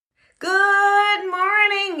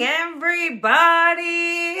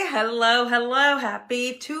everybody. Hello, hello.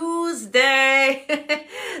 Happy Tuesday.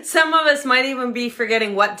 Some of us might even be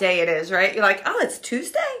forgetting what day it is, right? You're like, oh, it's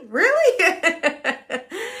Tuesday? Really?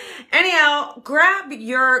 Anyhow, grab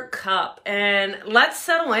your cup and let's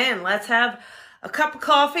settle in. Let's have a cup of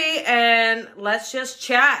coffee and let's just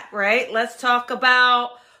chat, right? Let's talk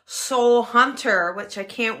about Soul Hunter, which I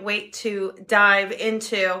can't wait to dive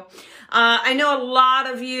into. I know a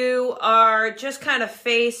lot of you are just kind of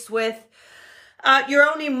faced with your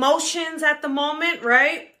own emotions at the moment,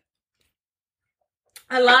 right?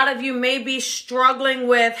 A lot of you may be struggling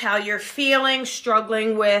with how you're feeling,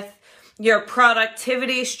 struggling with your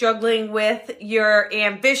productivity, struggling with your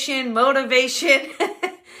ambition, motivation.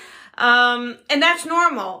 And that's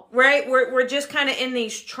normal, right? We're just kind of in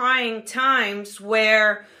these trying times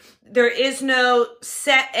where there is no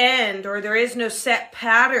set end or there is no set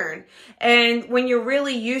pattern. And when you're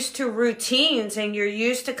really used to routines and you're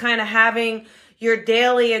used to kind of having your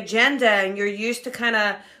daily agenda and you're used to kind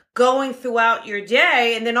of going throughout your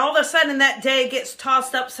day, and then all of a sudden that day gets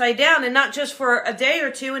tossed upside down, and not just for a day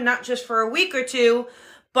or two and not just for a week or two,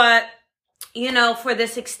 but for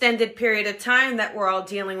this extended period of time that we're all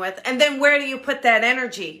dealing with. And then where do you put that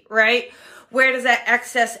energy, right? Where does that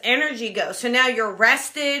excess energy go? So now you're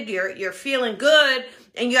rested, you're feeling good,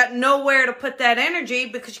 and you got nowhere to put that energy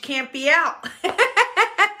because you can't be out.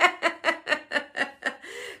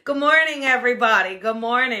 Good morning, everybody. Good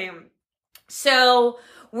morning. So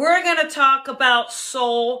we're going to talk about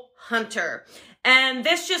Soul Hunter. And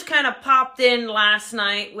this just kind of popped in last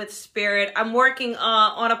night with Spirit. I'm working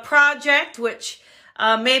on a project, which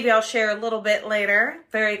maybe I'll share a little bit later.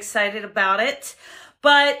 Very excited about it.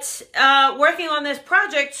 But working on this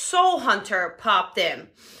project, Soul Hunter popped in.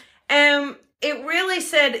 And it really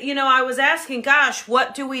said, I was asking, gosh,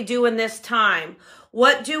 what do we do in this time?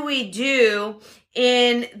 What do we do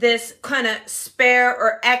in this kind of spare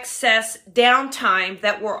or excess downtime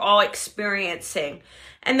that we're all experiencing?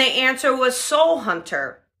 And the answer was Soul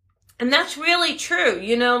Hunter. And that's really true.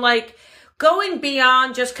 Like going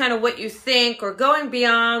beyond just kind of what you think or going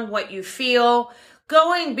beyond what you feel,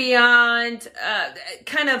 going beyond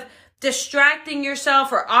kind of distracting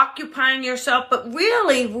yourself or occupying yourself, but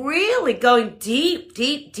really, really going deep,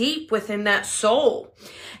 deep, deep within that soul.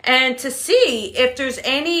 And to see if there's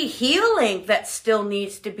any healing that still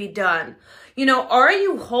needs to be done. Are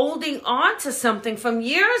you holding on to something from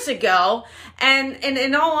years ago? And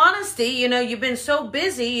in all honesty, you've been so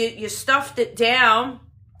busy, you stuffed it down,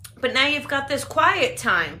 but now you've got this quiet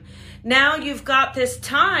time. Now you've got this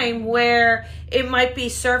time where it might be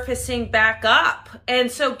surfacing back up.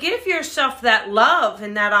 And so give yourself that love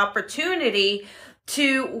and that opportunity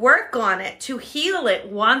to work on it, to heal it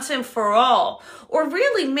once and for all, or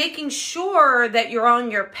really making sure that you're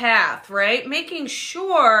on your path, right? Making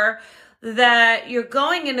sure that you're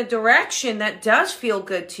going in a direction that does feel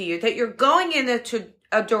good to you, that you're going into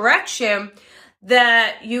a direction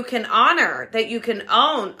that you can honor, that you can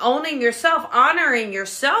own, owning yourself, honoring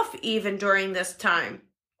yourself even during this time.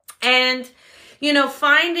 And,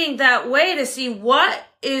 finding that way to see what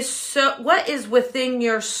is within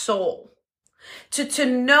your soul, to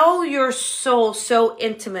know your soul so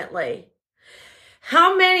intimately.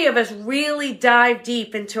 How many of us really dive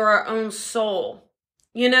deep into our own soul?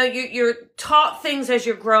 You're taught things as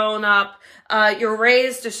you're growing up. You're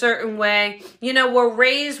raised a certain way. We're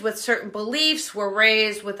raised with certain beliefs. We're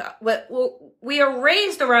raised with we are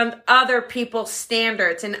raised around other people's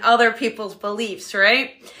standards and other people's beliefs,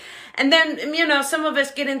 right? And then, some of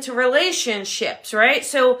us get into relationships, right?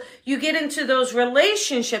 So you get into those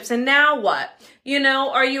relationships, and now what?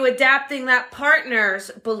 Are you adapting that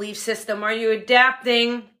partner's belief system? Are you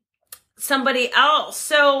adapting somebody else?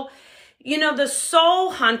 So, the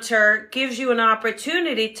Soul Hunter gives you an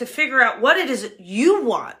opportunity to figure out what it is you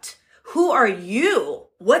want. Who are you?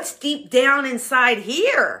 What's deep down inside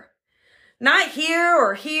here? Not here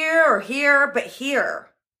or here or here, but here,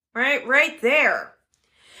 right? Right there.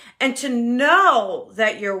 And to know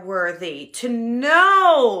that you're worthy, to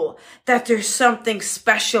know that there's something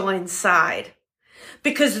special inside,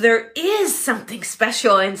 because there is something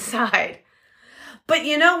special inside. But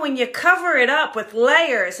when you cover it up with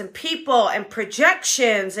layers and people and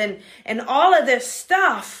projections and all of this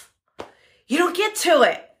stuff, you don't get to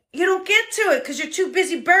it. You don't get to it because you're too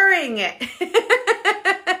busy burying it.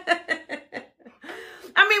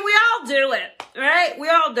 I mean, we all do it, right? We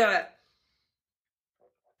all do it.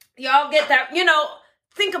 Y'all get that,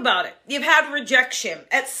 think about it. You've had rejection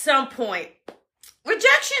at some point.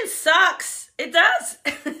 Rejection sucks. It does.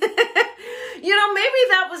 Maybe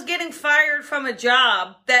that was getting fired from a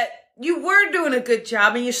job that you were doing a good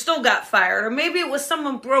job and you still got fired. Or maybe it was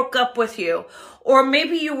someone broke up with you. Or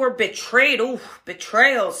maybe you were betrayed. Ooh,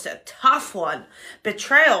 betrayal's a tough one.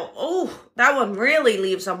 Betrayal, ooh, that one really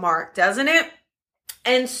leaves a mark, doesn't it?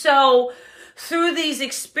 And so through these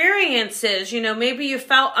experiences, maybe you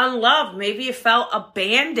felt unloved. Maybe you felt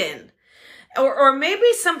abandoned. Or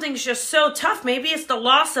maybe something's just so tough. Maybe it's the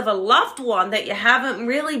loss of a loved one that you haven't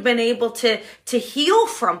really been able to heal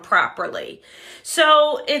from properly.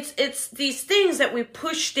 So it's these things that we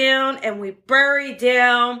push down and we bury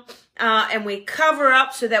down and we cover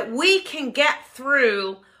up so that we can get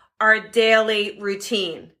through our daily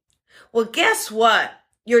routine. Well, guess what?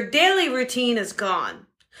 Your daily routine is gone.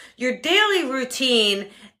 Your daily routine,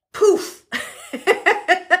 poof.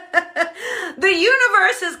 The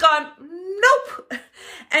universe has gone, nope.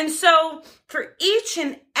 And so for each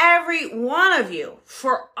and every one of you,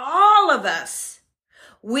 for all of us,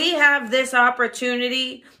 we have this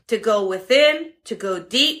opportunity to go within, to go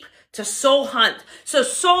deep, to soul hunt. So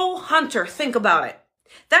soul hunter, think about it.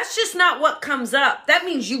 That's just not what comes up. That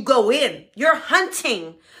means you go in. You're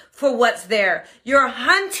hunting for what's there. You're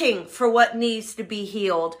hunting for what needs to be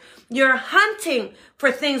healed. You're hunting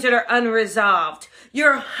for things that are unresolved.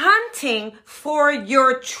 You're hunting for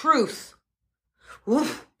your truth.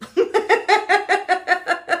 Oof.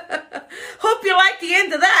 Hope you like the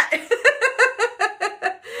end of that.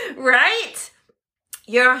 Right?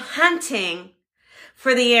 You're hunting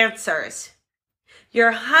for the answers.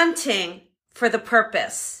 You're hunting for the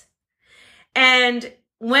purpose. And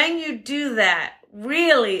when you do that,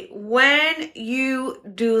 really, when you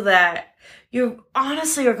do that, you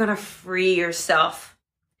honestly are going to free yourself.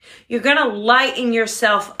 You're going to lighten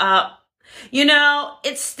yourself up.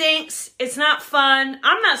 It stinks. It's not fun.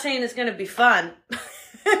 I'm not saying it's going to be fun,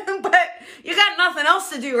 but you got nothing else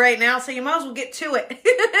to do right now, so you might as well get to it.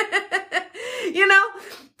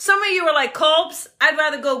 Some of you are like, Colbs, I'd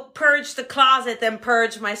rather go purge the closet than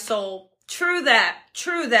purge my soul. True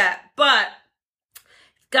that, but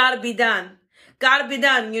it's got to be done. Got to be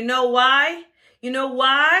done. You know why?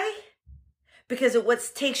 Because it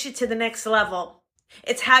what takes you to the next level.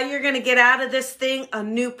 It's how you're going to get out of this thing a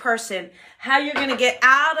new person. How you're going to get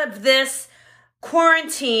out of this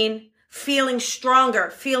quarantine feeling stronger,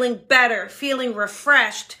 feeling better, feeling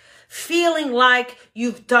refreshed, feeling like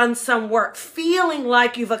you've done some work, feeling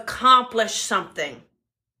like you've accomplished something,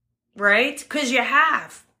 right? Because you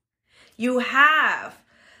have. You have.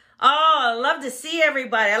 Oh, I love to see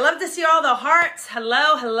everybody. I love to see all the hearts.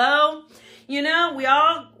 Hello. We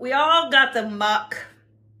all got the muck.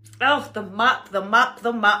 Oh, the muck.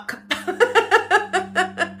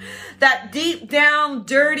 That deep down,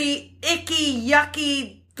 dirty, icky,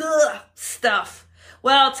 yucky stuff.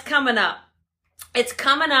 Well, it's coming up. It's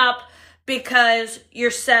coming up because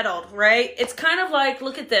you're settled, right? It's kind of like,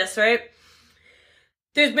 look at this, right?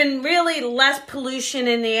 There's been really less pollution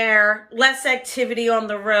in the air, less activity on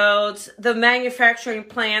the roads. The manufacturing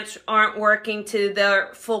plants aren't working to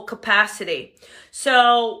their full capacity.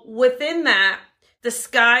 So within that, the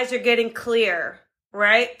skies are getting clear,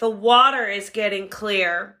 right? The water is getting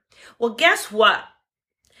clear. Well, guess what?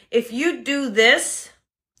 If you do this,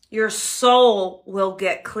 your soul will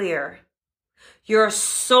get clear. Your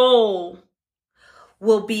soul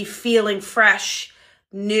will be feeling fresh,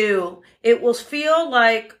 new. It will feel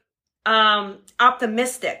like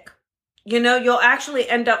optimistic. You'll actually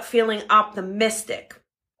end up feeling optimistic.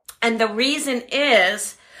 And the reason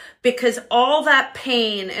is because all that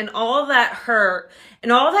pain and all that hurt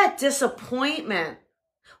and all that disappointment,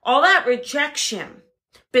 all that rejection,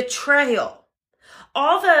 betrayal,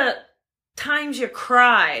 all the times you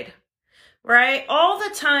cried, right? All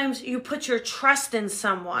the times you put your trust in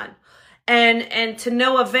someone and to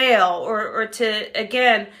no avail or to,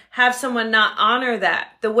 again, have someone not honor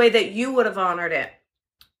that the way that you would have honored it.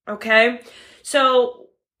 Okay? So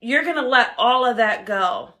you're going to let all of that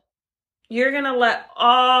go. You're going to let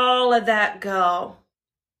all of that go.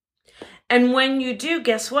 And when you do,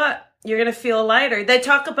 guess what? You're going to feel lighter. They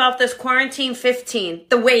talk about this quarantine 15,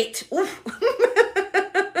 the weight. Oof.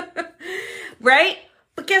 Right?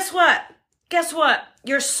 But guess what?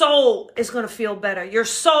 Your soul is going to feel better. Your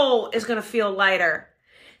soul is going to feel lighter.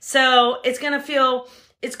 So it's going to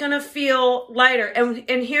feel lighter.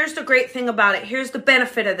 And here's the great thing about it. Here's the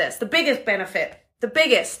benefit of this. The biggest benefit.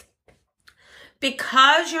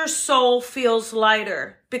 Because your soul feels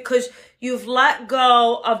lighter, because you've let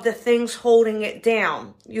go of the things holding it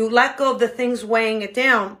down. You let go of the things weighing it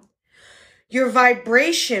down. Your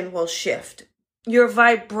vibration will shift. Your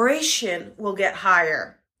vibration will get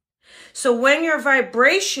higher. So when your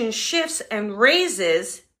vibration shifts and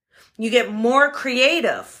raises, you get more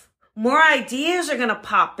creative, more ideas are going to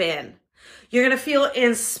pop in. You're going to feel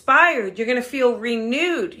inspired. You're going to feel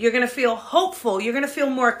renewed. You're going to feel hopeful. You're going to feel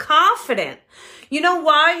more confident. You know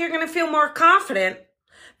why you're going to feel more confident?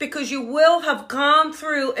 Because you will have gone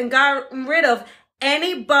through and gotten rid of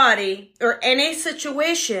anybody or any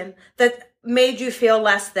situation that made you feel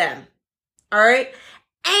less than. All right?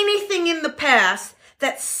 Anything in the past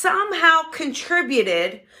that somehow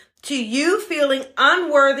contributed to you feeling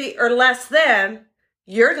unworthy or less than,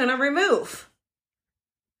 you're going to remove.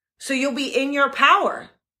 So you'll be in your power.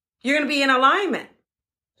 You're going to be in alignment.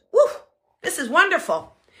 Woo! This is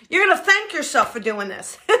wonderful. You're going to thank yourself for doing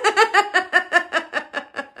this.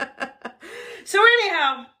 So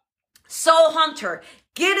anyhow, Soul Hunter,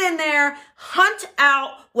 get in there, hunt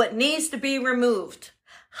out what needs to be removed.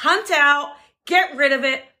 Hunt out, get rid of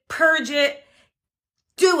it, purge it,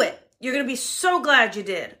 do it. You're going to be so glad you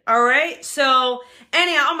did. All right. So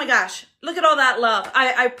anyhow, oh my gosh, look at all that love.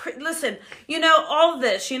 Listen, all of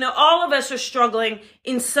this, all of us are struggling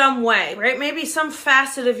in some way, right? Maybe some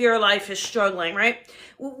facet of your life is struggling, right?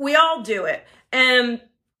 We all do it. And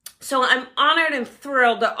so I'm honored and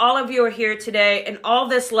thrilled that all of you are here today and all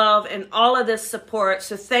this love and all of this support.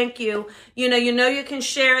 So thank you. You can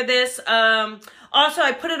share this. Also,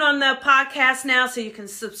 I put it on the podcast now, so you can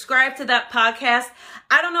subscribe to that podcast.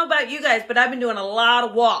 I don't know about you guys, but I've been doing a lot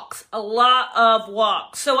of walks.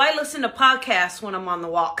 So I listen to podcasts when I'm on the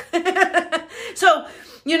walk. So,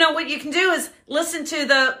 what you can do is listen to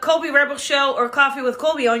the Colby Rebel Show or Coffee with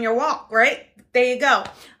Colby on your walk, right? There you go.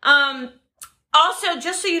 Also,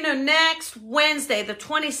 just so you know, next Wednesday, the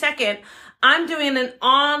 22nd, I'm doing an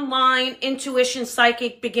online intuition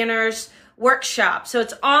psychic beginners workshop. So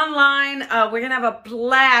it's online. We're going to have a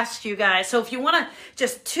blast, you guys. So if you want to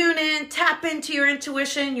just tune in, tap into your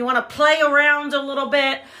intuition, you want to play around a little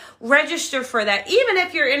bit, register for that. Even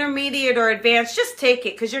if you're intermediate or advanced, just take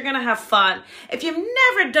it because you're going to have fun. If you've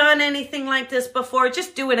never done anything like this before,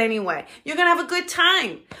 just do it anyway. You're going to have a good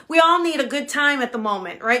time. We all need a good time at the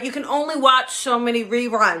moment, right? You can only watch so many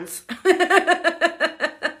reruns.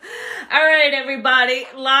 All right, everybody.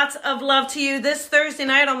 Lots of love to you. This Thursday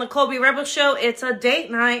night on the Colby Rebel Show, it's a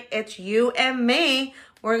date night. It's you and me.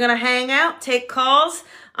 We're going to hang out, take calls.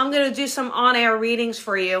 I'm going to do some on-air readings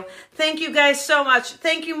for you. Thank you guys so much.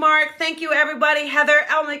 Thank you, Mark. Thank you, everybody. Heather,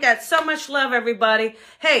 oh my God, so much love, everybody.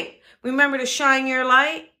 Hey, remember to shine your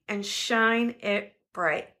light and shine it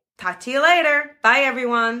bright. Talk to you later. Bye,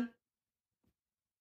 everyone.